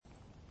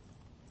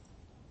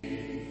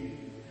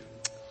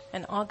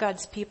And all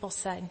God's people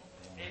said,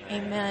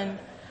 Amen.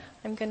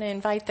 I'm going to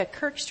invite the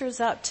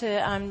Kirkstras up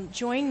to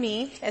join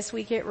me as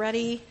we get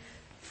ready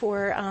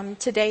for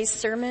today's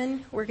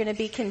sermon. We're going to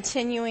be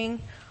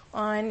continuing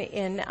on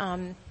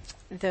in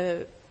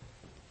the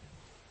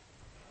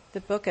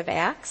book of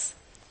Acts,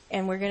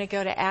 and we're going to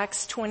go to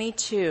Acts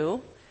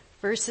 22,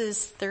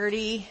 verses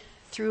 30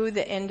 through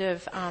the end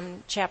of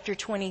chapter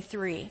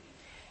 23.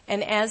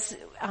 And as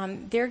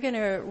they're going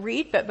to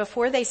read, but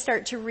before they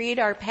start to read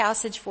our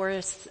passage for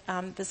us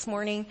this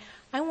morning,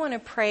 I want to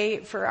pray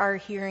for our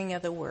hearing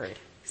of the word.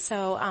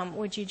 So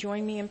would you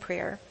join me in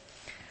prayer?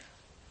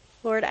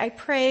 Lord, I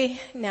pray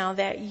now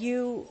that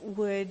you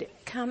would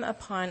come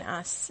upon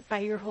us by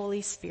your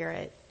Holy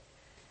Spirit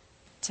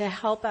to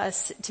help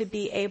us to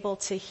be able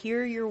to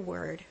hear your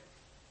word,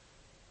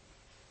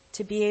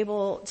 to be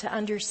able to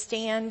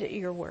understand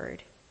your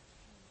word,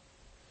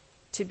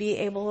 to be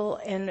able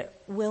and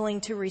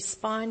willing to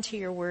respond to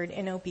your word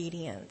in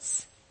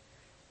obedience,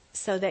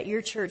 so that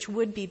your church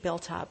would be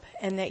built up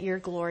and that your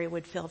glory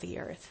would fill the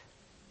earth.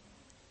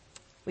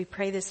 We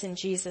pray this in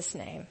Jesus'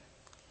 name.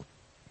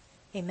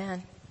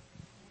 Amen.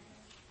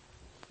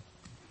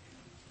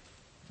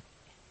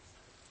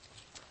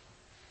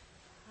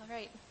 All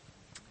right.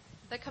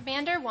 The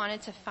commander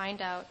wanted to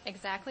find out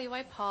exactly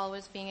why Paul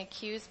was being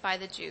accused by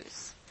the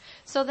Jews.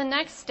 So the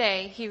next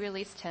day he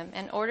released him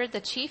and ordered the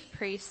chief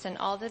priests and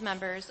all the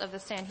members of the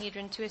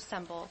Sanhedrin to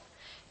assemble.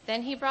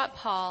 Then he brought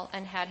Paul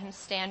and had him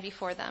stand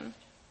before them.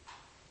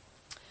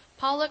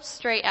 Paul looked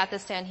straight at the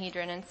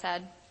Sanhedrin and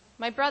said,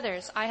 "My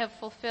brothers, I have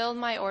fulfilled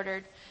my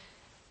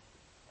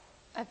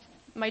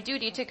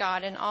duty to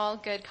God in all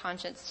good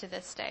conscience to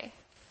this day."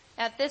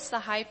 At this, the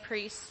high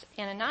priest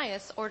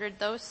Ananias ordered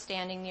those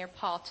standing near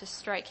Paul to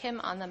strike him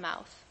on the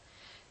mouth.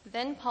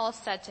 Then Paul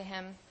said to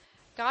him,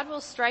 "God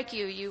will strike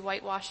you, you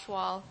whitewashed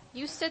wall.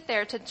 You sit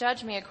there to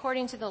judge me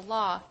according to the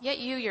law, yet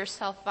you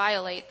yourself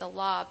violate the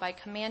law by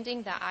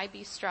commanding that I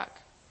be struck."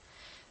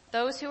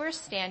 Those who were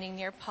standing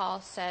near Paul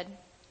said,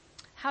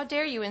 "How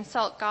dare you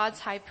insult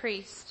God's high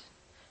priest?"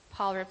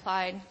 Paul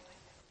replied,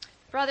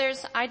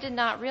 "Brothers, I did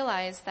not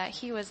realize that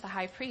he was the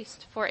high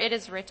priest, for it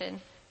is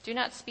written, 'Do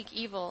not speak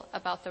evil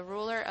about the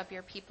ruler of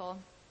your people.'"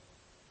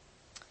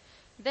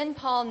 Then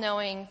Paul,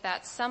 knowing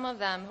that some of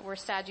them were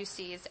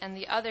Sadducees and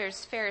the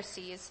others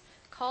Pharisees,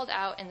 called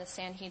out in the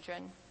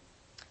Sanhedrin,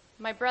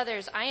 "My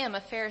brothers, I am a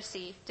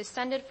Pharisee,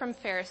 descended from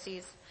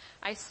Pharisees.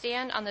 I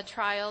stand on the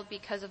trial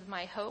because of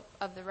my hope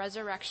of the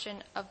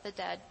resurrection of the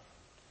dead."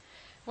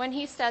 When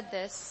he said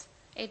this,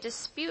 a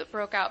dispute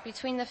broke out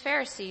between the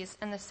Pharisees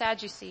and the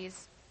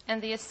Sadducees,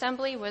 and the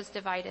assembly was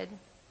divided.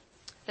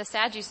 The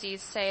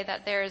Sadducees say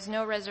that there is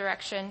no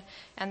resurrection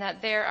and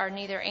that there are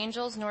neither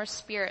angels nor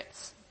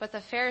spirits, but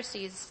the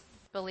Pharisees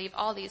believe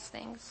all these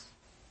things.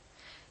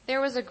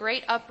 There was a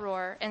great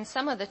uproar, and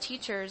some of the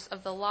teachers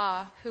of the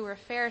law, who were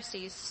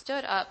Pharisees,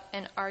 stood up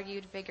and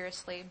argued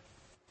vigorously.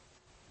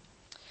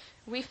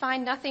 "We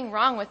find nothing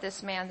wrong with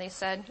this man," they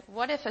said.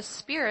 "What if a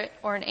spirit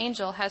or an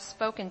angel has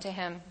spoken to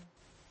him?"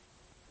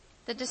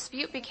 The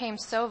dispute became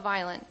so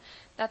violent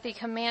that the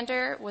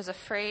commander was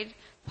afraid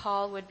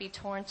Paul would be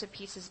torn to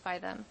pieces by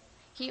them.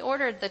 He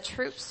ordered the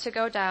troops to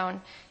go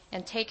down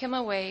and take him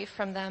away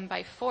from them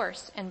by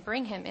force and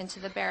bring him into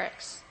the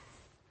barracks.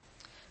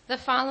 The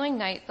following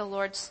night the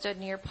Lord stood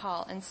near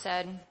Paul and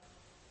said,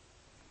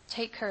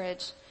 "Take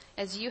courage,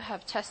 as you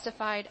have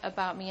testified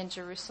about me in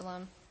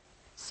Jerusalem,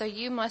 so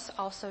you must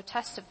also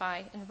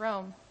testify in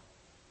Rome."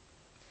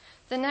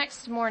 The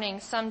next morning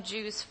some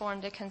Jews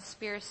formed a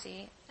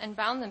conspiracy and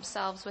bound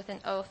themselves with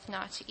an oath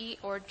not to eat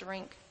or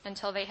drink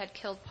until they had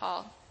killed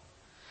Paul.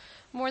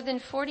 More than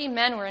 40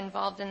 men were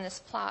involved in this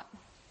plot.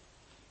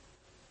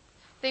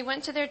 They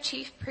went to their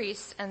chief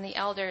priests and the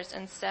elders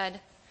and said,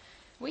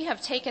 "We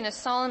have taken a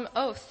solemn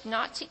oath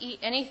not to eat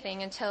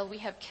anything until we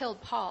have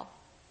killed Paul.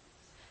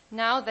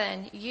 Now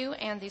then, you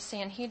and the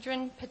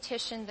Sanhedrin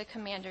petitioned the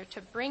commander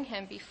to bring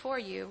him before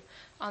you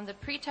on the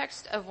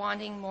pretext of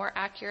wanting more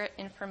accurate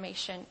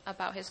information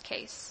about his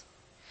case.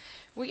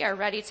 We are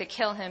ready to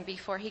kill him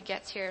before he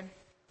gets here."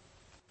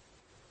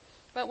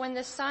 But when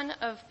the son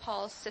of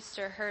Paul's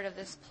sister heard of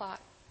this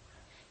plot,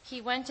 he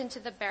went into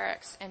the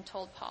barracks and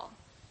told Paul.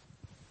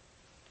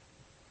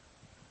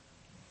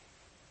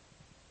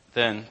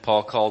 Then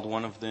Paul called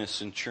one of the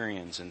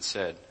centurions and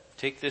said,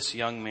 "Take this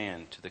young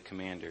man to the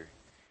commander.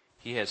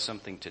 He has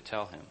something to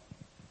tell him."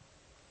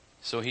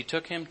 So he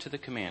took him to the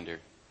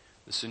commander.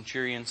 The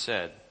centurion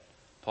said,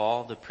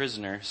 "Paul, the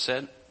prisoner,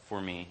 sent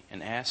for me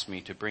and asked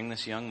me to bring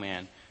this young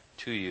man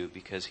to you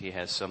because he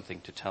has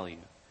something to tell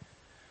you."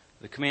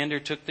 The commander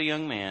took the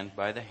young man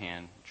by the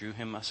hand, drew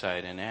him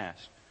aside and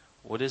asked,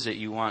 "What is it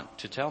you want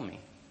to tell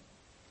me?"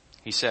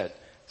 He said,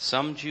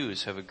 "Some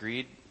Jews have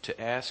agreed to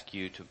ask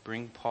you to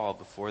bring Paul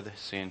before the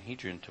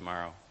Sanhedrin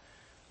tomorrow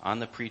on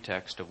the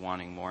pretext of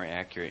wanting more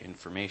accurate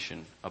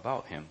information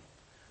about him.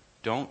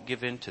 Don't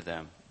give in to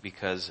them,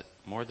 because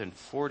more than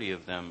 40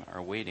 of them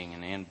are waiting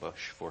in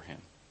ambush for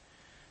him.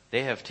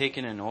 They have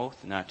taken an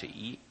oath not to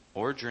eat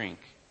or drink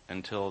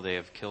until they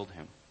have killed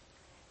him.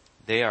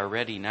 they are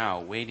ready now,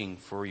 waiting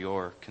for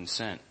your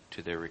consent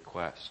to their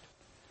request."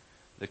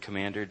 The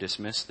commander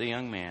dismissed the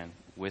young man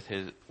with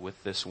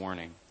this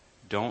warning: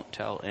 "Don't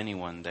tell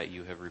anyone that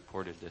you have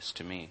reported this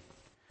to me."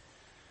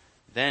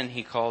 Then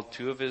he called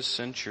 2 of his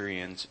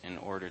centurions and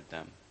ordered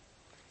them,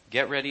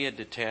 "Get ready a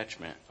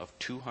detachment of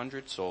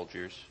 200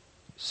 soldiers,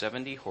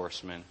 70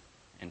 horsemen,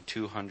 and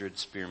 200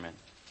 spearmen,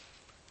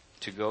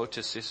 to go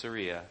to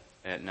Caesarea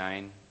at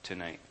 9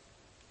 tonight.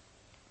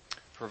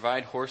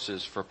 Provide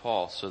horses for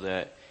Paul so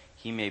that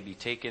he may be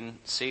taken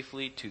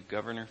safely to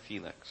Governor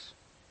Felix."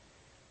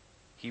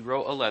 He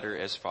wrote a letter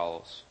as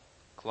follows: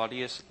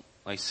 "Claudius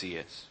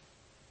Lysias,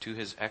 to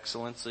His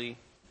Excellency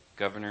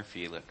Governor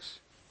Felix,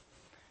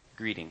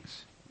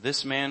 greetings.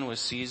 This man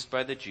was seized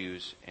by the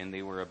Jews, and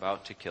they were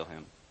about to kill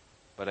him.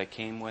 But I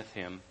came with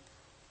him,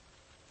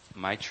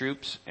 my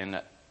troops,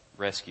 and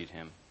rescued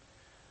him.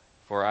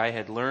 For I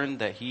had learned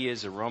that he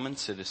is a Roman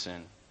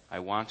citizen. I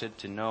wanted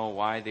to know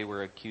why they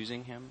were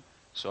accusing him,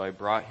 so I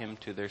brought him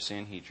to their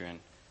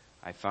Sanhedrin.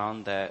 I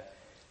found that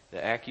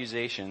the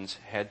accusations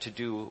had to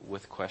do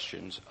with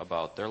questions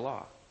about their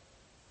law.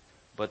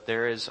 But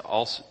there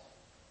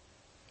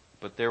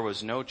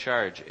was no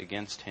charge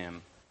against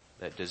him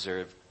that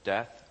deserved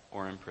death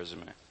or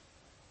imprisonment.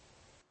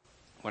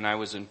 When I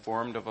was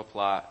informed of a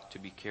plot to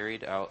be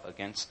carried out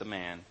against the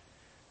man,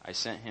 I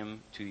sent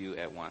him to you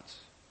at once.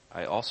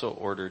 I also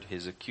ordered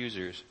his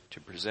accusers to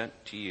present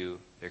to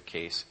you their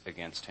case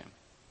against him."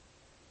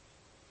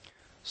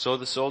 So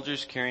the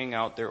soldiers, carrying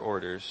out their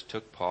orders,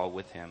 took Paul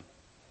with him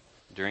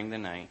during the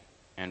night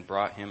and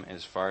brought him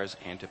as far as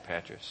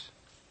Antipatris.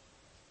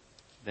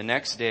 The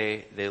next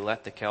day they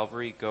let the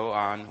cavalry go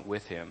on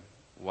with him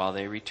while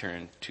they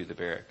returned to the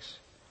barracks.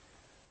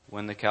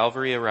 When the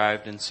cavalry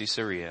arrived in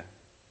Caesarea,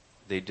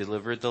 they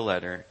delivered the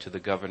letter to the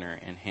governor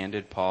and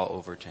handed Paul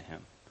over to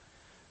him.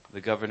 The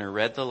governor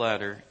read the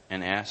letter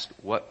and asked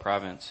what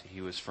province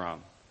he was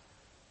from.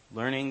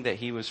 Learning that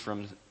he was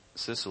from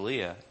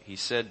Cilicia, he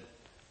said,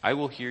 "I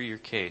will hear your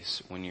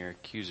case when your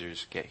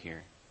accusers get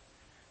here."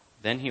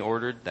 Then he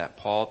ordered that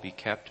Paul be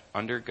kept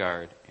under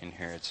guard in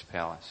Herod's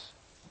palace.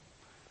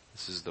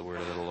 This is the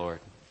word of the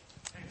Lord.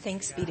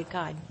 Thanks be to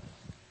God.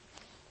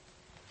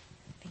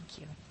 Thank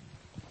you.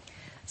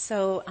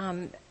 So,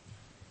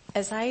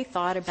 as I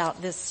thought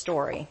about this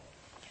story,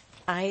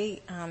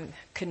 I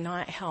could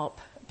not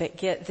help but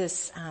get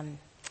this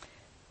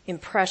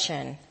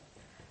impression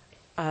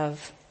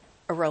of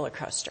a roller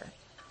coaster.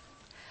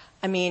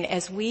 I mean,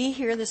 as we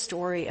hear the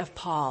story of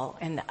Paul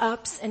and the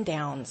ups and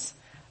downs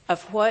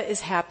of what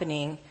is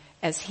happening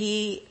as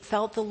he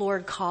felt the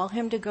Lord call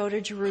him to go to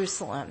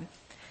Jerusalem,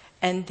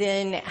 and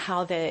then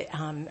how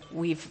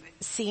we've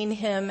seen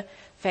him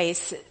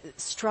face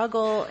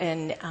struggle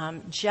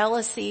and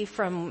jealousy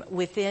from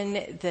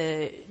within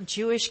the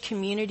Jewish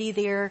community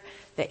there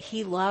that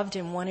he loved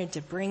and wanted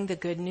to bring the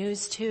good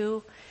news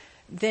to.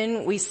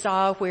 Then we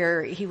saw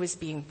where he was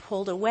being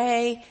pulled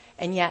away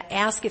and yet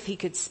asked if he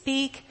could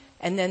speak,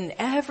 and then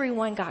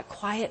everyone got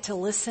quiet to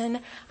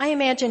listen. I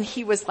imagine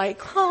he was like,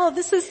 "Oh,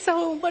 this is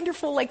so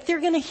wonderful, like they're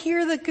going to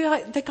hear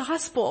the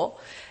gospel."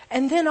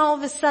 And then all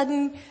of a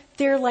sudden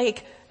they're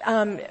like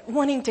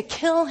wanting to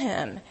kill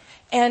him.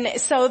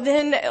 And so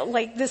then,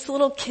 like, this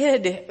little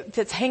kid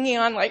that's hanging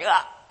on like,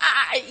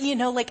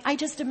 I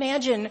just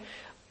imagine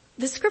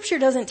the scripture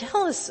doesn't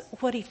tell us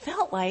what he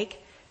felt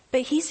like,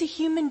 but he's a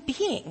human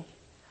being.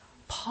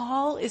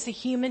 Paul is a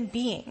human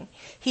being.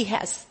 He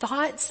has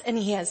thoughts and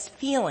he has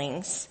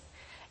feelings.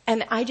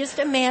 And I just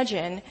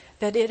imagine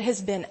that it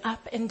has been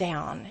up and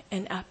down,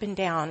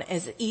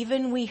 as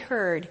even we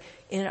heard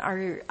in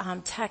our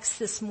text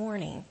this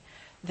morning.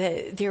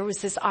 That there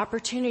was this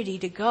opportunity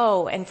to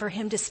go and for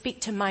him to speak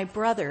to my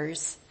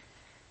brothers,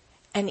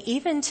 and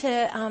even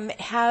to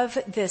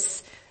have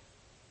this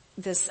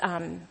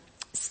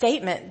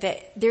statement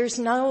that there's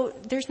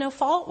no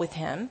fault with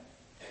him,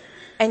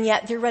 and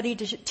yet they're ready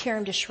to tear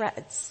him to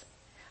shreds.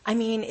 I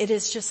mean, it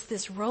is just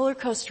this roller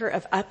coaster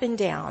of up and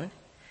down,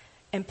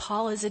 and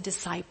Paul is a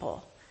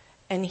disciple.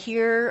 And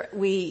here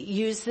we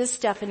use this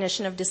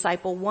definition of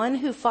disciple: one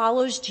who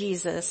follows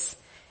Jesus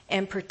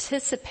and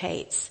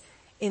participates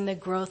in the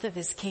growth of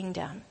his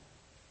kingdom.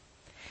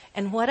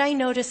 And what I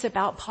notice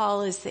about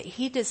Paul is that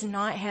he does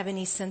not have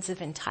any sense of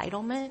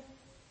entitlement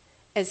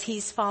as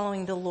he's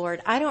following the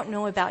Lord. I don't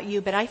know about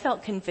you, but I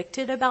felt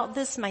convicted about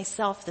this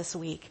myself this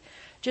week.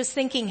 Just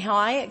thinking how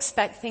I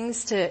expect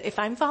things to, if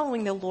I'm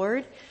following the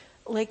Lord,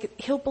 like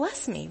he'll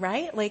bless me,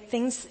 right? Like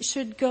things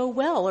should go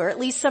well, or at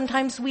least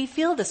sometimes we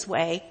feel this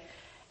way.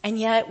 And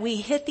yet we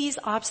hit these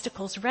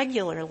obstacles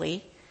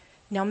regularly.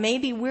 Now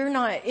maybe we're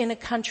not in a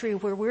country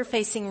where we're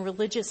facing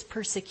religious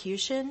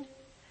persecution,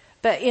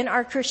 but in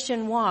our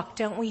Christian walk,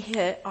 don't we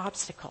hit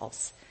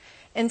obstacles?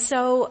 And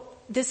so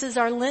this is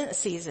our Lent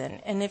season.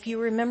 And if you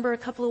remember a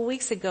couple of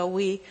weeks ago,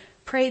 we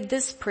prayed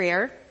this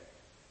prayer: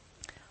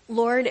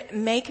 Lord,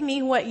 make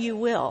me what you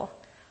will.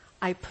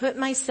 I put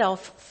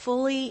myself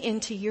fully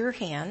into your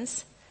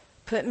hands.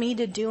 Put me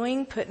to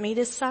doing, put me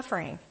to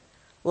suffering.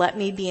 Let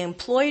me be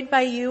employed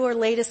by you or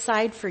laid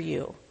aside for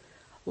you.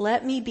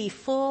 Let me be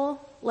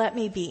full let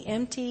me be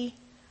empty.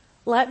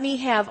 Let me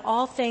have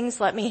all things.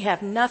 Let me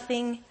have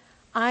nothing.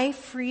 I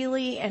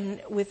freely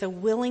and with a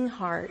willing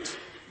heart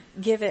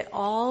give it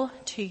all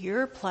to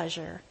your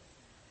pleasure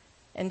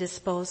and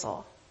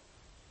disposal.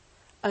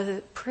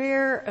 A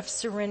prayer of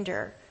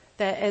surrender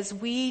that as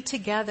we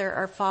together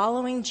are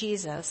following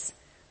Jesus,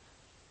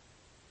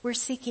 we're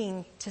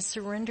seeking to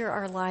surrender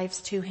our lives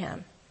to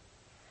him.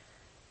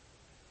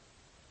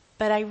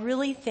 But I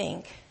really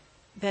think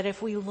that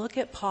if we look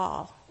at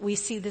Paul, we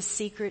see the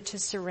secret to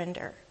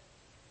surrender.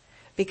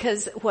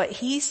 Because what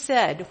he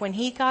said when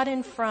he got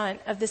in front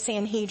of the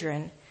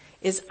Sanhedrin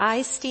is,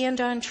 I stand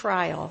on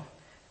trial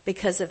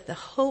because of the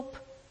hope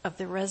of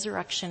the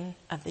resurrection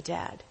of the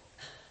dead.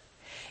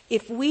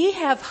 If we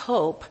have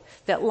hope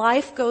that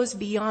life goes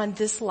beyond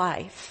this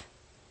life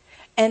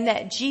and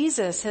that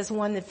Jesus has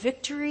won the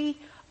victory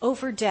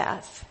over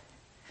death,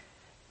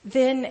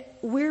 then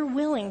we're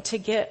willing to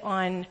get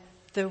on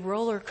the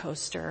roller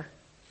coaster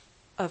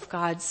of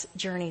God's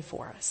journey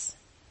for us.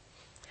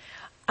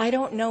 I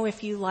don't know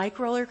if you like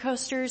roller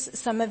coasters.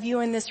 Some of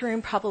you in this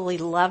room probably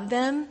love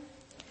them.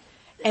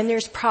 And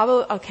there's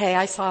probably, okay,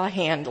 I saw a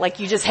hand. Like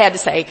you just had to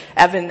say,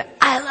 Evan,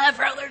 I love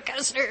roller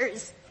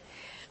coasters.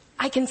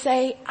 I can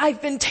say,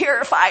 I've been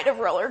terrified of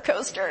roller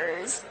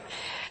coasters.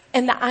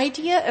 And the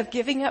idea of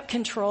giving up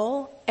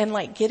control and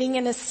like getting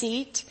in a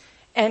seat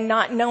and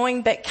not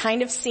knowing but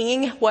kind of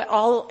seeing what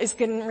all is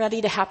getting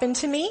ready to happen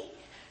to me,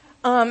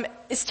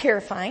 is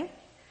terrifying.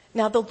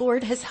 Now the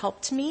Lord has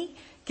helped me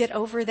get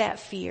over that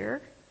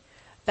fear.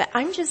 But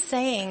I'm just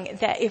saying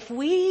that if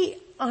we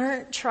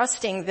aren't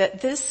trusting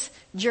that this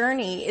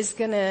journey is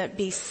going to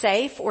be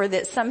safe or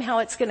that somehow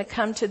it's going to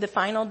come to the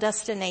final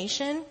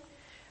destination,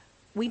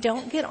 we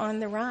don't get on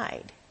the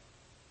ride.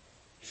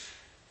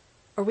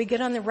 Or we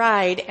get on the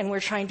ride and we're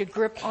trying to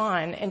grip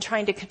on and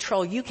trying to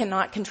control. You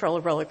cannot control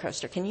a roller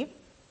coaster, can you?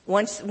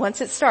 Once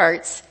it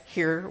starts,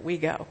 here we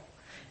go.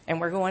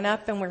 And we're going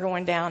up and we're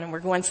going down and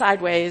we're going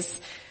sideways.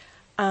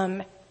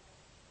 The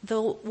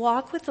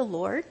walk with the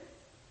Lord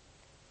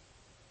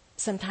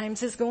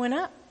sometimes is going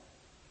up.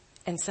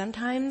 And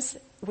sometimes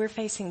we're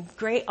facing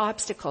great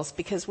obstacles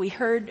because we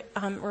heard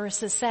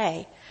Marissa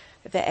say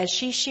that as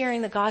she's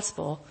sharing the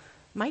gospel,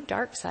 my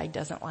dark side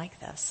doesn't like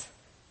this.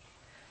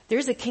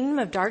 There's a kingdom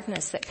of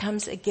darkness that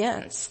comes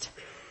against.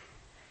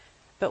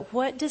 But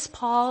what does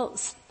Paul,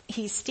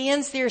 he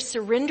stands there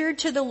surrendered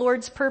to the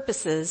Lord's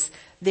purposes,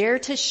 there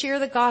to share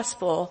the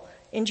gospel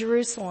in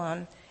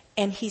Jerusalem,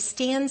 and he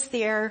stands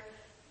there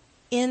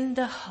in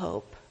the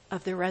hope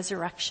of the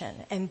resurrection.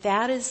 And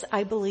that is,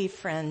 I believe,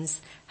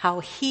 friends, how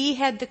he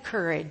had the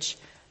courage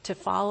to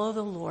follow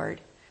the Lord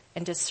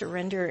and to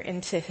surrender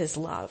into his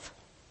love.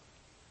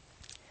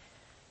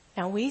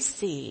 Now we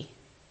see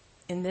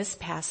in this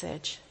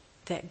passage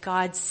that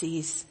God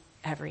sees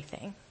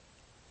everything.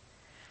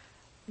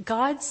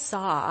 God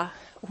saw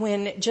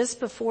when just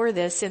before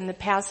this in the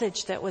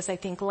passage that was, I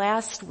think,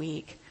 last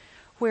week,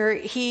 where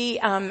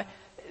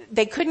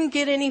they couldn't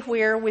get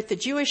anywhere with the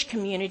Jewish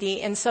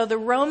community, and so the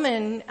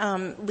Roman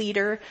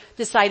leader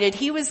decided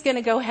he was going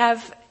to go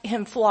have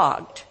him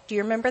flogged. Do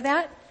you remember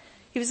that?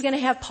 He was going to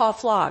have Paul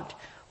flogged.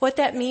 What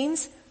that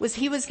means was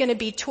he was going to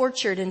be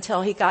tortured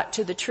until he got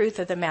to the truth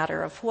of the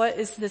matter of what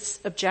is this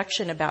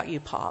objection about you,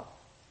 Paul?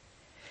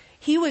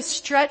 He was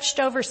stretched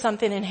over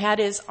something and had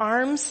his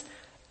arms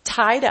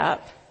tied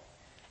up,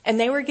 and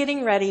they were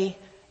getting ready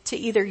to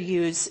either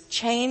use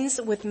chains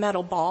with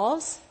metal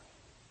balls,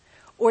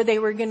 or they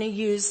were going to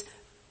use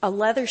a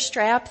leather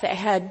strap that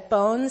had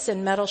bones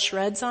and metal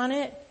shreds on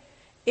it.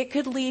 It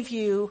could leave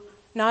you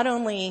not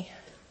only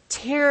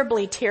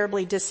terribly,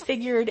 terribly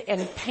disfigured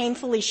and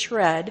painfully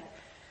shred,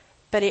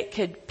 but it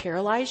could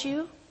paralyze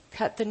you,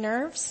 cut the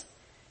nerves,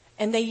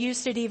 and they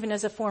used it even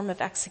as a form of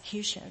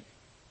execution.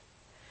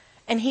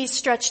 And he's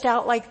stretched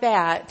out like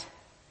that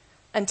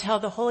until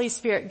the Holy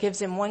Spirit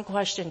gives him one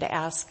question to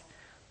ask,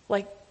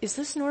 like, is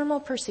this normal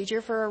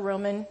procedure for a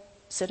Roman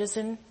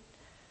citizen?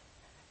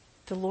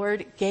 The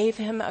Lord gave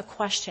him a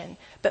question.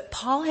 But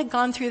Paul had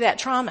gone through that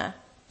trauma.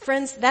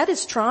 Friends, that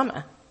is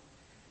trauma.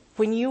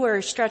 When you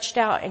are stretched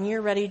out and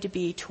you're ready to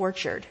be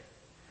tortured.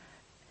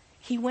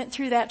 He went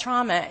through that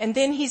trauma, and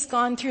then he's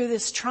gone through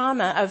this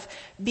trauma of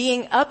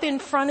being up in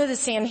front of the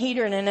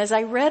Sanhedrin. And as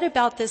I read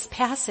about this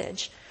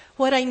passage,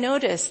 what I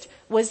noticed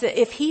was that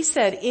if he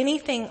said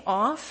anything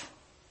off,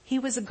 he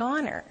was a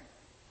goner.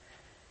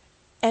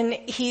 And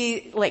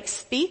he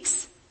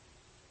speaks,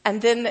 and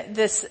then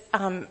this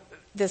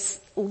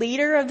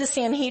leader of the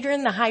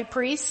Sanhedrin, the high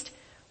priest,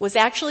 was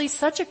actually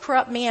such a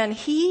corrupt man.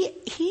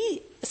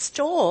 He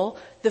stole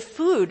the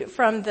food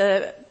from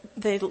the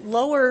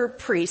lower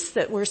priests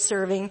that were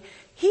serving.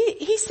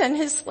 He sent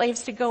his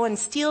slaves to go and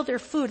steal their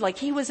food. Like,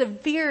 he was a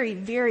very,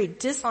 very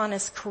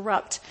dishonest,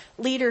 corrupt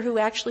leader who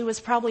actually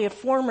was probably a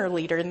former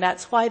leader, and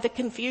that's why the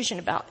confusion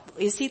about,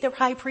 is he the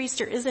high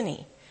priest or isn't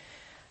he?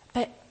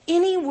 But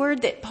any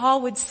word that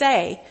Paul would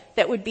say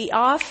that would be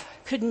off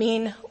could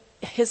mean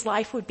his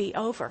life would be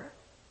over.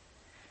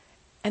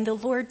 And the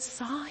Lord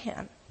saw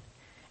him,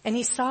 and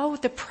he saw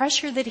the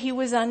pressure that he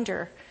was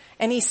under.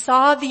 And he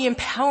saw the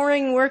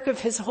empowering work of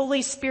his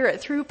Holy Spirit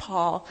through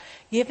Paul,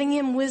 giving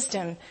him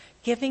wisdom,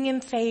 giving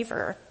him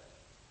favor.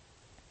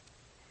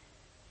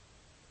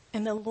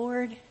 And the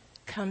Lord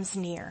comes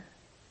near.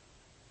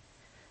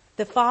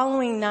 The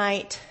following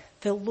night,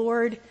 the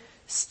Lord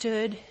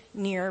stood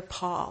near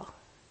Paul.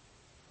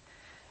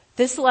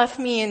 This left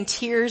me in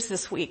tears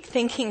this week,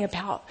 thinking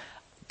about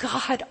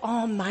God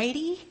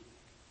Almighty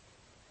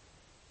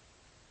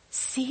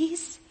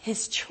sees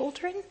his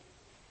children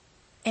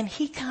and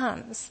he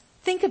comes.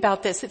 Think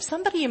about this. If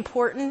somebody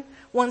important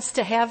wants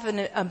to have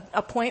an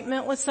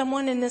appointment with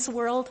someone in this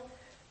world,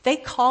 they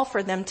call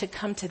for them to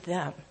come to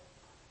them.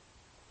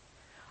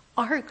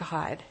 Our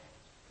God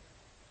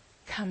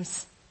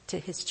comes to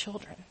his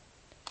children.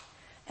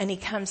 And he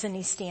comes and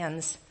he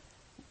stands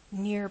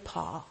near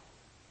Paul.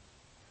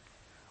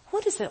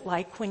 What is it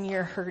like when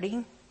you're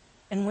hurting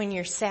and when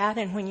you're sad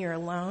and when you're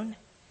alone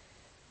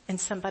and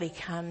somebody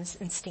comes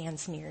and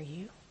stands near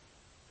you?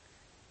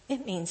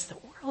 It means the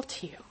world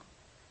to you.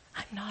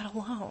 I'm not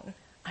alone.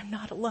 I'm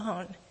not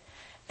alone.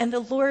 And the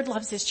Lord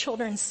loves his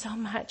children so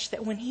much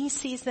that when he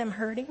sees them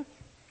hurting,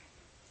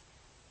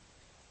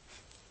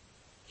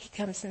 he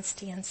comes and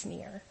stands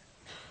near.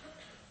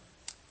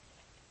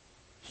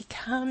 He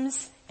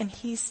comes and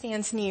he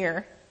stands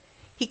near.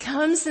 He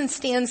comes and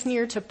stands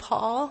near to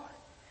Paul,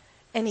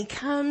 and he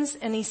comes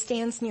and he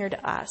stands near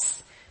to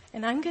us.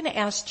 And I'm going to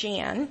ask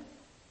Jan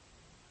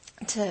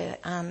to,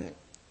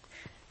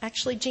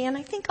 actually, Jan,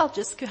 I think I'll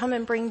just come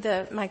and bring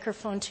the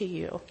microphone to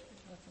you.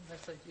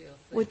 That's a nice idea.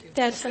 Thank you.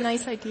 That's a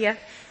nice idea.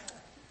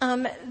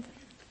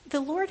 The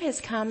Lord has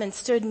come and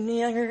stood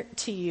near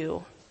to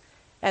you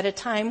at a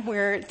time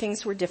where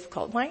things were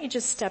difficult. Why don't you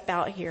just step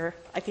out here?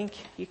 I think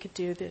you could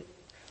do the,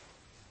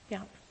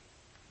 yeah.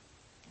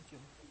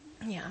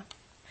 Yeah.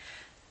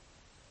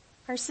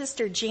 Our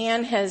sister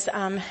Jan has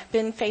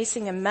been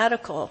facing a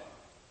medical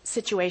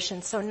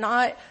situation, so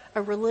not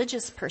a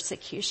religious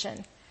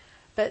persecution,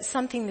 but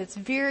something that's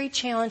very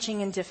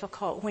challenging and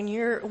difficult when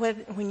you're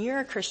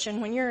a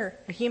Christian, when you're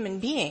a human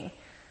being,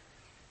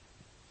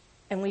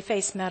 and we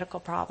face medical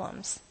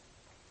problems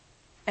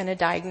and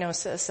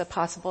a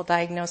possible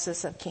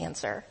diagnosis of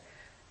cancer.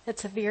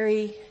 It's a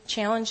very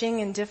challenging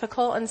and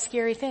difficult and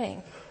scary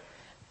thing.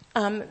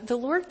 The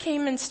Lord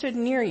came and stood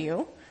near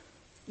you.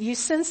 You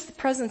sense the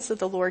presence of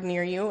the Lord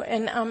near you,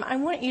 and I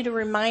want you to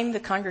remind the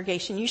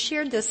congregation, you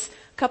shared this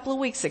a couple of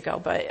weeks ago,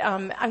 but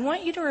I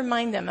want you to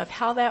remind them of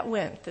how that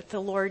went,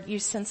 that you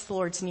sensed the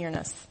Lord's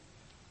nearness.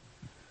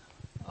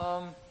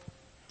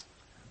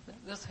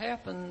 This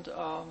happened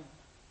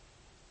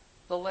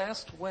the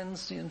last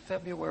Wednesday in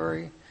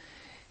February.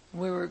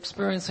 We were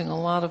experiencing a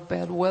lot of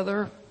bad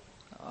weather.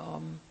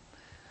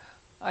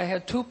 I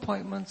had 2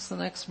 appointments the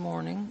next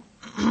morning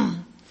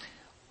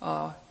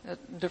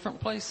at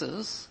different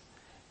places.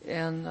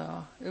 And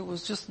it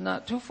was just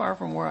not too far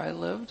from where I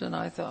lived, and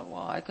I thought,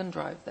 well, I can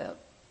drive that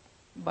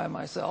by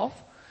myself.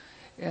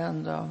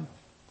 And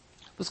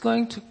was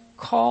going to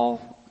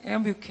call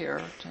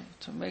AmbuCare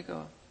to make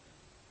a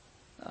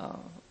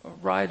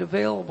ride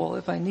available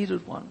if I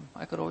needed one.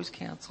 I could always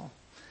cancel.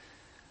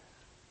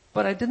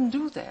 But I didn't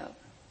do that.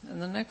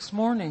 And the next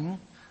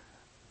morning,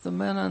 the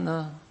men on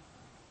the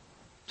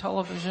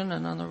television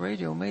and on the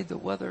radio made the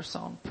weather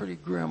sound pretty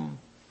grim.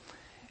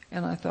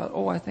 And I thought,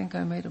 I think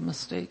I made a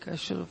mistake. I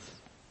should have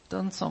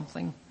done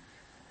something.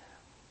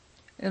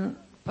 But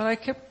I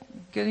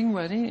kept getting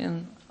ready,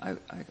 and I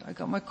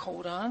got my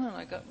coat on, and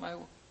I got my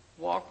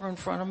walker in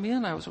front of me,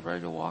 and I was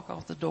ready to walk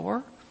out the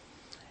door.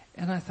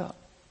 And I thought,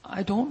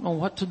 I don't know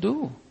what to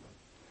do.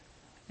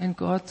 And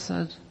God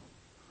said,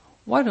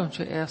 why don't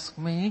you ask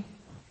me?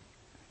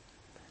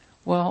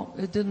 Well,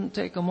 it didn't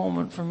take a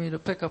moment for me to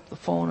pick up the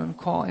phone and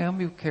call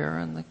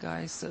AmbuCare, and the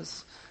guy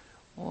says,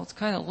 well, it's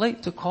kind of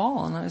late to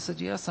call. And I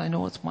said, yes, I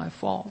know it's my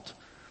fault.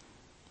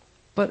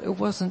 But it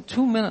wasn't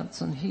 2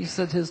 minutes, and he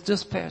said his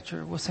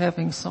dispatcher was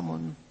having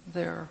someone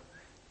there.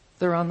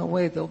 They're on the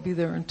way. They'll be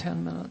there in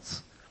 10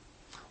 minutes.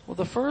 Well,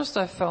 the first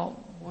I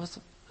felt was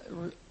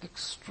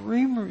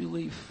extreme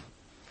relief.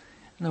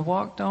 And I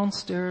walked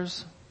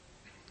downstairs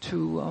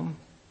to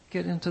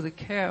get into the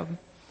cab.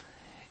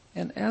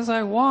 And as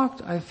I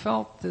walked, I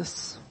felt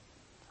this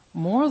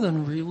more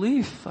than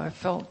relief. I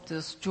felt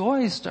this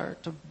joy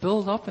start to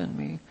build up in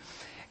me.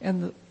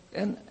 And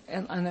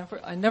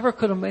I never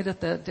could have made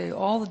it that day.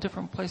 All the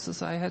different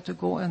places I had to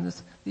go, and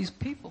these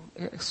people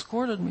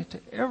escorted me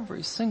to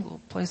every single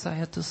place I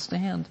had to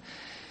stand.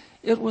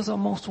 It was a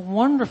most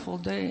wonderful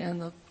day,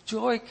 and the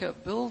joy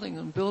kept building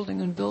and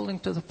building and building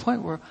to the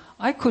point where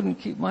I couldn't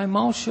keep my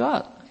mouth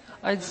shut.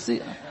 I'd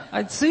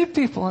see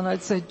people and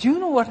I'd say, do you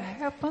know what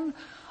happened?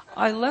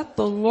 I let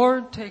the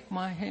Lord take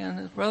my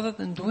hand rather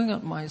than doing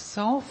it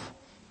myself.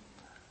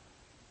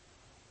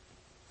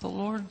 The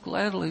Lord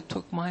gladly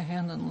took my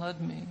hand and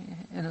led me,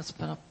 and it's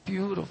been a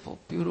beautiful,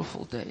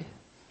 beautiful day.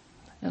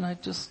 And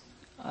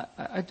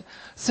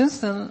since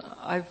then,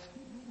 I've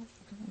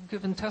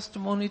given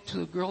testimony to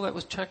the girl that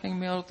was checking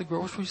me out at the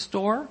grocery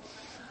store.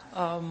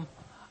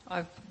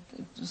 I've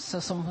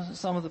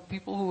some of the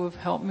people who have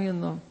helped me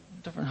in the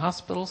different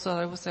hospitals that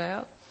I was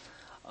at.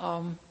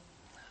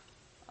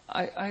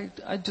 I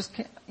just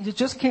can't, you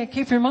just can't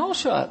keep your mouth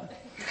shut.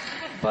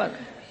 But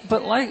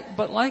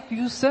like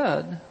you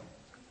said,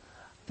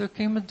 there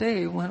came a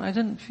day when I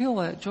didn't feel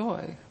that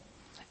joy.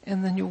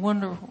 And then you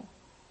wonder,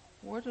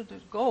 where did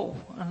it go?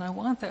 And I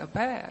want that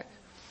back.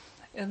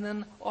 And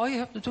then all you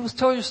have to do is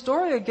tell your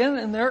story again,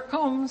 and there it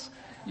comes.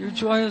 Your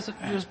joy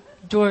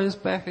is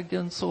back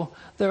again. So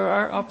there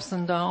are ups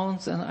and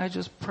downs, and I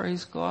just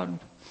praise God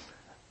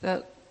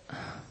that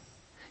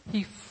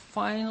He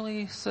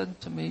finally said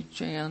to me,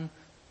 Jan,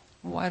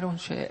 why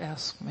don't you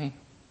ask me?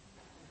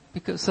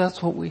 Because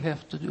that's what we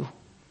have to do.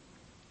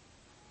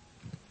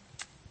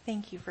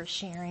 Thank you for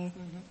sharing.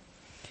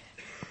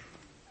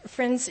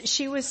 Friends,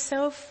 she was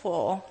so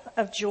full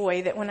of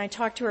joy that when I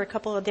talked to her a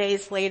couple of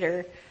days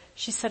later,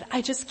 she said,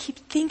 I just keep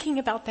thinking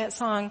about that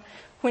song,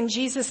 when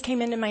Jesus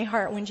came into my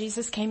heart, when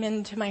Jesus came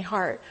into my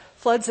heart.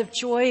 Floods of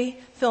joy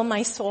fill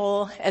my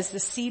soul as the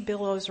sea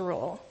billows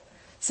roll.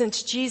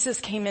 Since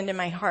Jesus came into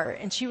my heart,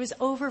 and she was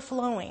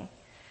overflowing.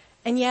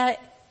 And yet,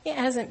 it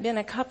hasn't been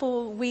a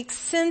couple of weeks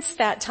since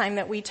that time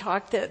that we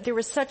talked that there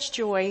was such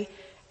joy,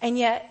 and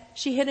yet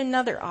she hit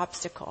another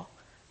obstacle.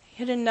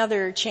 Hit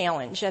another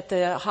challenge at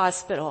the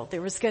hospital.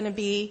 There was going to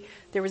be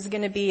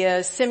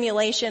a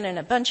simulation and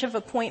a bunch of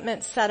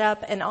appointments set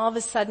up, and all of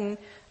a sudden,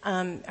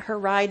 her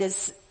ride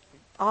is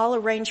all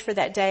arranged for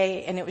that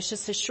day, and it was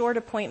just a short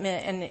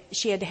appointment, and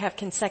she had to have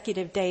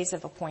consecutive days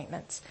of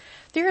appointments.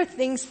 There are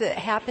things that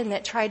happen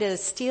that try to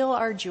steal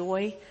our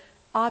joy,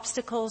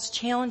 obstacles,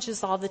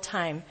 challenges all the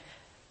time.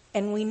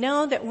 And we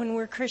know that when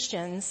we're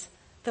Christians,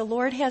 the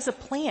Lord has a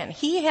plan.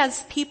 He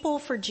has people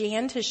for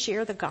Jan to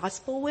share the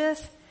gospel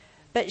with,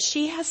 but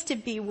she has to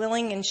be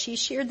willing, and she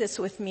shared this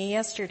with me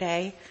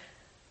yesterday.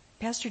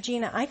 Pastor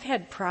Gina, I've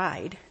had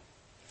pride.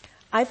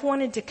 I've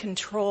wanted to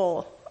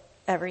control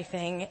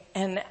everything,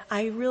 and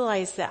I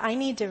realize that I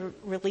need to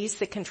release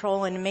the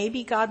control, and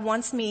maybe God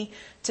wants me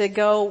to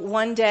go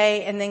one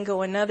day and then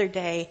go another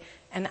day,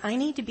 and I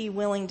need to be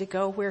willing to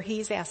go where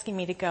He's asking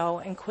me to go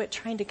and quit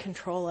trying to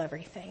control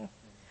everything.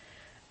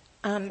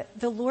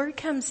 The Lord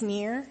comes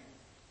near,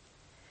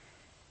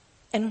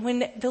 and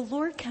when the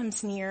Lord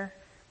comes near,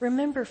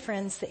 remember,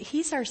 friends, that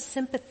He's our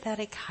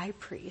sympathetic high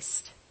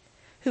priest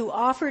who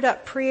offered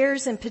up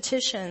prayers and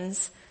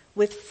petitions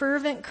with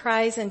fervent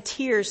cries and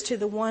tears to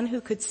the one who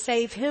could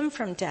save him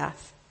from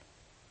death.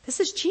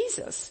 This is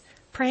Jesus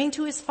praying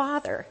to His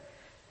Father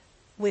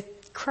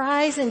with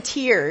cries and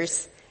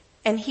tears,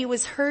 and He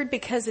was heard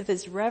because of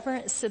His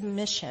reverent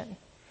submission.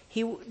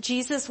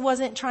 Jesus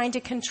wasn't trying to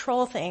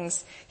control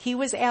things. He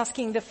was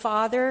asking the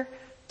Father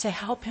to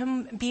help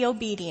Him be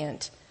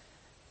obedient,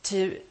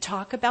 to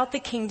talk about the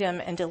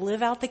kingdom and to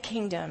live out the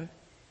kingdom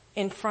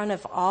in front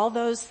of all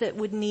those that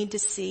would need to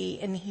see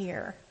and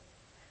hear.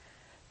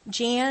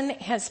 Jan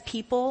has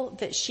people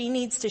that she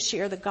needs to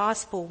share the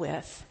gospel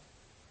with,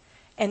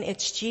 and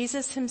it's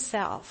Jesus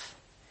Himself.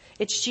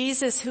 It's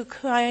Jesus who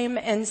came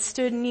and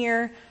stood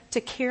near to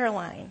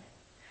Caroline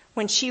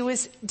when she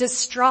was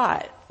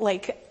distraught,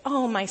 like,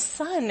 oh, my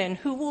son, and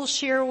who will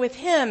share with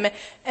him?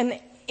 And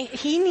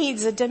he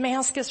needs a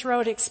Damascus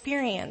Road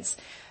experience.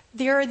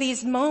 There are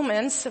these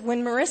moments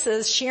when Marissa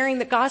is sharing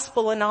the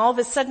gospel, and all of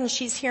a sudden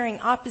she's hearing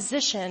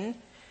opposition,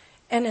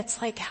 and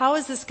it's like, how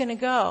is this going to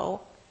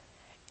go?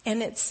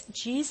 And it's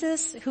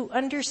Jesus who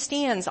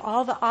understands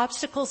all the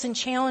obstacles and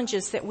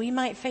challenges that we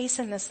might face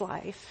in this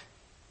life.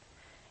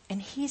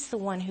 And He's the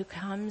one who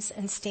comes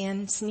and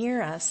stands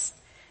near us.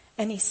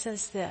 And He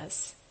says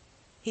this.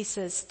 He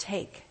says,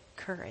 take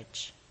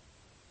courage.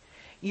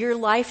 Your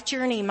life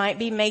journey might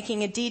be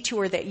making a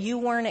detour that you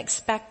weren't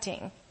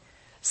expecting.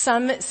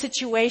 Some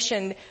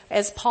situation,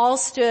 as Paul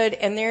stood,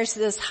 and there's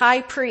this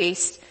high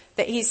priest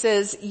that he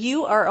says,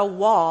 you are a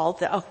wall,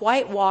 a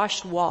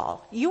whitewashed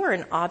wall. You are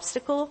an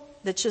obstacle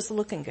that's just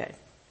looking good.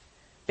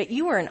 But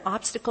you are an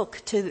obstacle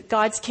to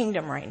God's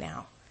kingdom right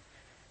now.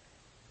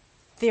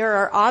 There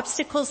are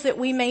obstacles that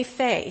we may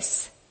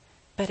face,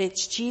 but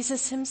it's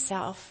Jesus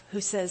Himself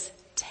who says,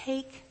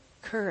 take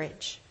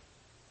courage.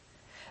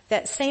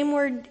 That same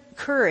word,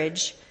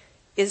 courage,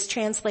 is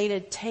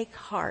translated take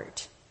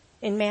heart.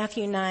 In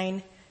Matthew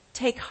 9,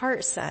 take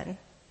heart, son.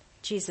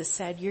 Jesus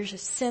said, your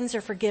sins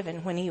are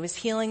forgiven when He was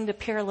healing the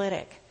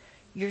paralytic.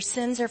 Your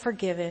sins are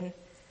forgiven.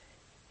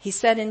 He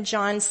said in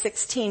John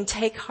 16,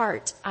 take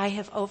heart, I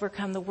have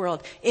overcome the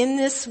world. In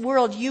this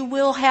world, you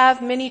will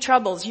have many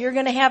troubles. You're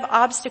going to have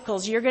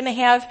obstacles. You're going to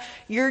have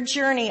your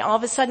journey all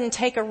of a sudden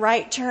take a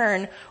right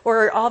turn,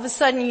 or all of a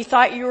sudden you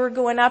thought you were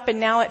going up and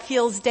now it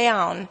feels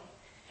down.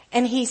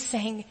 And He's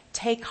saying,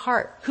 take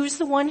heart. Who's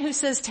the one who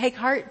says take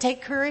heart,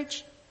 take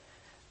courage?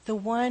 The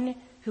one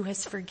who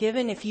has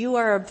forgiven. If you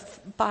are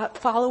a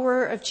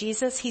follower of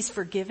Jesus, He's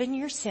forgiven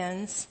your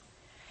sins.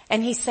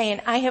 And He's saying,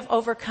 I have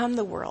overcome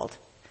the world.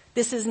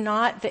 This is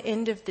not the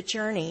end of the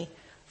journey.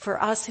 For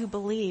us who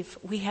believe,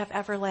 we have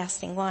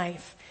everlasting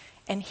life.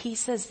 And He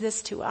says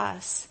this to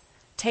us,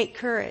 take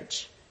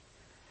courage.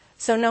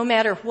 So no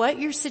matter what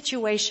your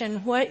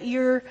situation, what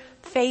you're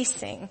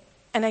facing,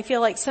 and I feel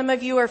like some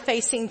of you are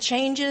facing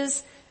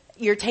changes,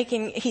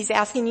 he's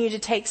asking you to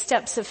take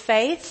steps of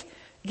faith,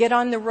 get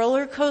on the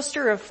roller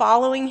coaster of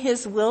following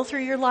his will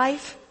through your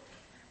life.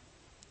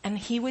 And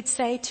he would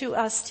say to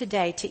us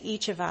today, to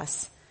each of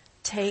us,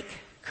 take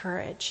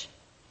courage.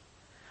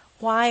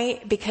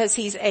 Why? Because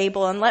he's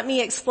able. And let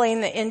me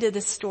explain the end of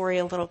the story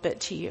a little bit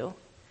to you.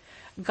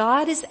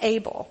 God is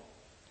able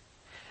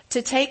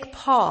to take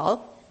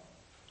Paul,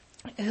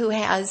 who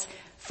has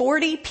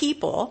 40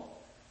 people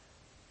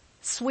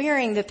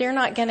swearing that they're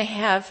not going to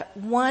have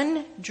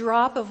one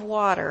drop of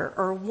water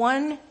or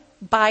one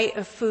bite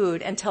of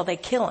food until they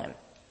kill him.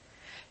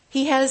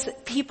 He has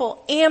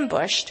people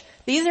ambushed.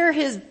 These are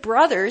his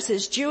brothers,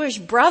 his Jewish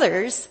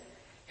brothers,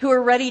 who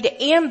are ready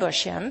to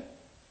ambush him.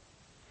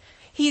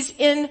 He's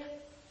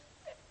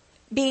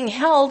being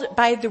held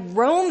by the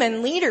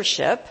Roman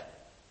leadership,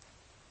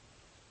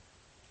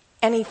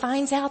 and he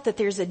finds out that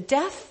there's a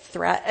death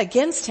threat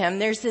against him.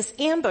 There's this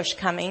ambush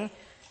coming.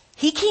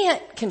 He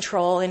can't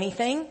control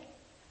anything.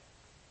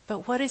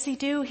 But what does he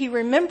do? He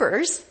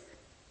remembers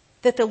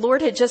that the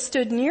Lord had just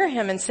stood near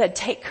him and said,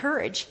 take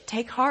courage,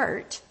 take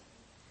heart.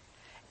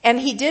 And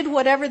he did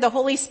whatever the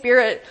Holy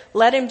Spirit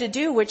led him to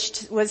do,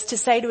 which was to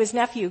say to his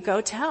nephew, go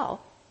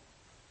tell.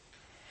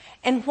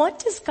 And what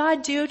does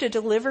God do to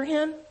deliver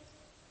him?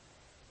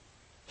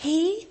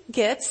 He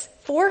gets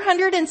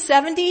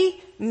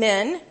 470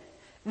 men.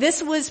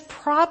 This was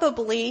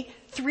probably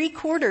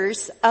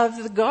 3/4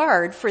 of the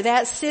guard for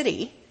that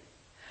city.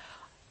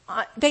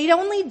 They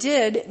only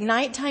did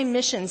nighttime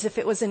missions if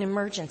it was an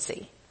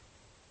emergency.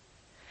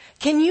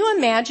 Can you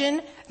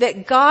imagine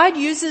that God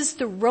uses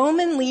the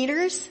Roman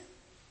leaders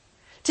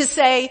to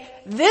say,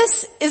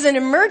 this is an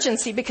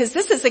emergency because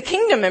this is a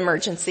kingdom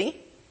emergency?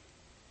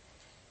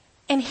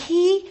 And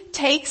he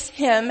takes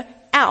him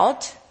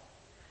out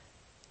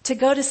to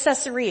go to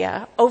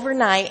Caesarea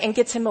overnight and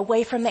gets him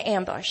away from the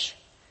ambush.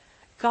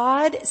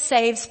 God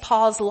saves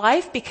Paul's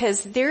life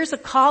because there's a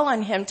call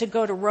on him to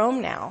go to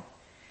Rome now.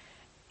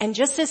 And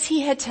just as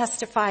he had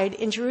testified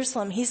in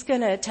Jerusalem, he's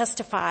going to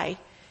testify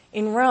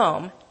in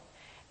Rome.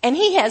 And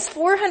he has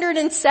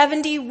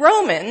 470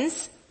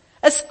 Romans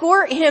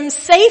escort him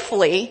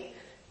safely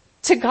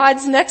to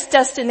God's next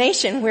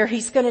destination where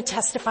he's going to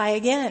testify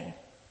again.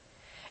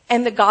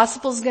 And the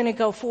gospel's going to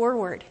go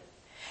forward.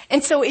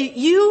 And so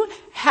you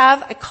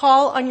have a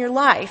call on your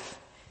life.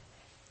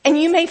 And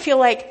you may feel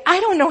like, I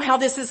don't know how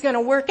this is going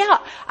to work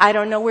out. I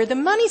don't know where the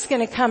money's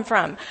going to come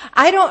from.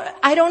 I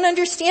don't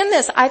understand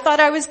this. I thought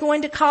I was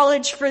going to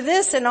college for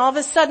this, and all of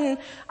a sudden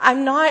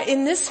I'm not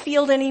in this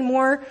field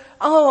anymore.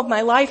 Oh,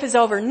 my life is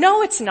over.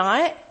 No, it's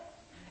not.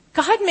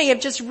 God may have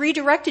just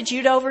redirected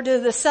you over to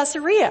the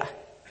Caesarea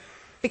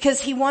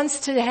because he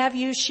wants to have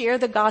you share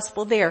the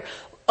gospel there.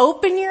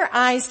 Open your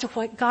eyes to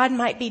what God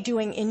might be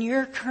doing in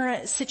your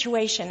current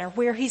situation or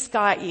where he's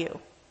got you.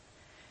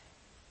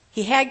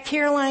 He had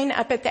Caroline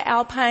up at the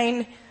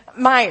Alpine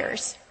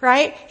Myers,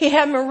 right? He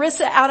had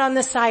Marissa out on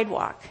the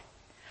sidewalk.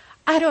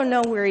 I don't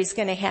know where he's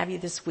going to have you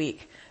this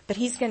week, but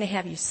he's going to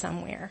have you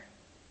somewhere.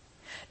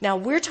 Now,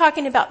 we're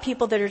talking about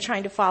people that are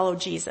trying to follow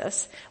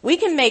Jesus. We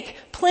can make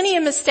plenty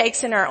of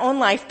mistakes in our own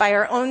life by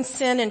our own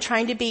sin and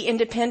trying to be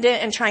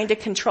independent and trying to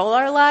control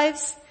our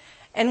lives.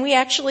 And we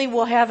actually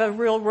will have a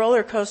real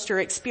roller coaster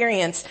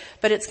experience,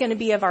 but it's going to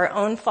be of our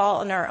own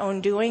fault and our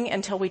own doing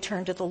until we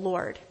turn to the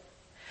Lord.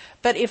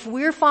 But if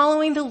we're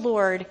following the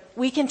Lord,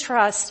 we can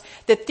trust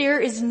that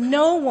there is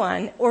no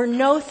one or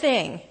no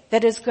thing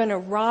that is going to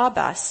rob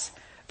us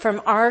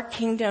from our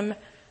kingdom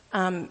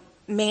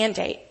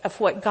mandate of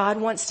what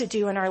God wants to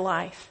do in our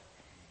life.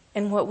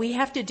 And what we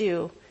have to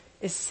do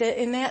is sit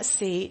in that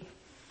seat,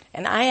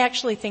 and I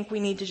actually think we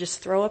need to just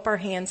throw up our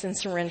hands and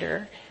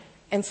surrender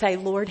and say,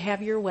 Lord,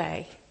 have your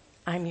way.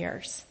 I'm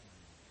yours.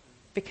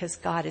 Because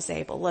God is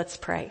able. Let's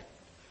pray.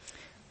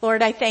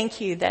 Lord, I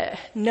thank you that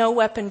no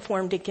weapon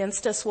formed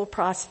against us will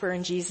prosper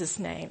in Jesus'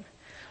 name.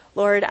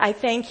 Lord, I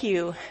thank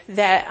you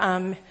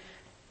that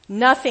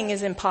nothing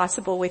is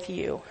impossible with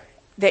you,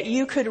 that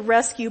you could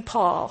rescue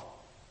Paul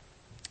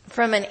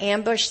from an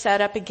ambush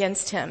set up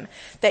against him,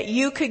 that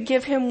you could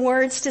give him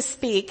words to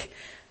speak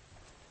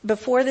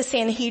before the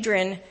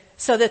Sanhedrin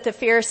so that the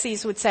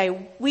Pharisees would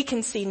say, we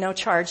can see no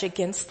charge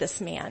against this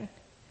man.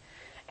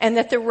 And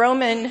that the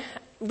Roman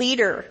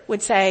leader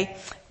would say,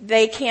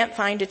 they can't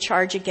find a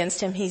charge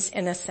against him, he's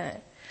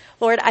innocent.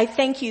 Lord, I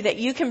thank you that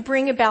you can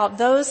bring about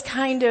those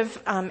kind of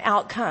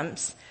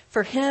outcomes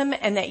for him,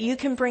 and that you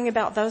can bring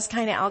about those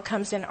kind of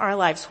outcomes in our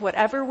lives.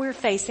 Whatever we're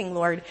facing,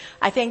 Lord,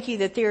 I thank you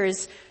that there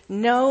is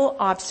no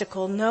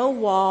obstacle, no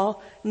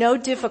wall, no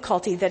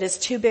difficulty that is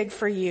too big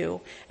for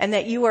you, and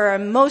that you are a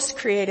most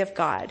creative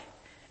God.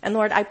 And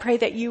Lord, I pray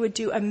that you would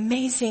do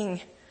amazing,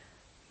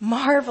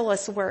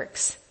 marvelous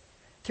works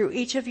through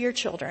each of your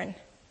children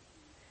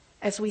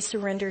as we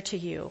surrender to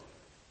you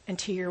and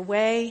to your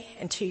way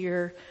and to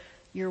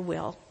your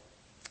will.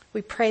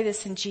 We pray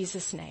this in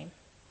Jesus' name.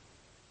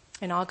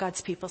 And all God's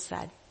people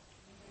said,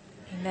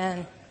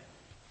 amen.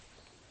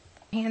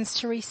 Hands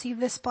to receive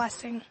this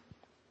blessing.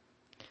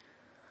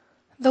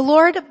 The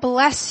Lord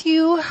bless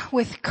you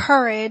with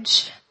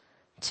courage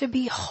to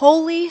be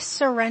wholly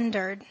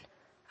surrendered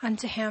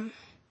unto him.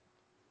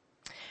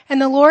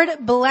 And the Lord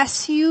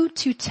bless you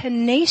to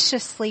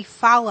tenaciously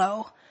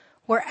follow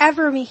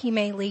wherever he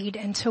may lead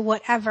and to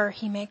whatever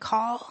he may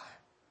call.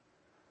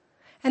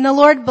 And the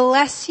Lord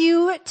bless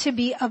you to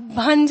be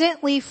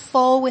abundantly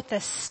full with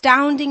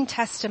astounding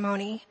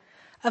testimony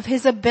of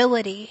his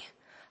ability,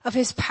 of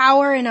his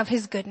power, and of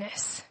his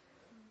goodness.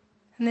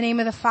 In the name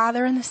of the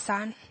Father and the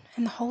Son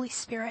and the Holy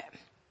Spirit.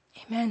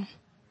 Amen.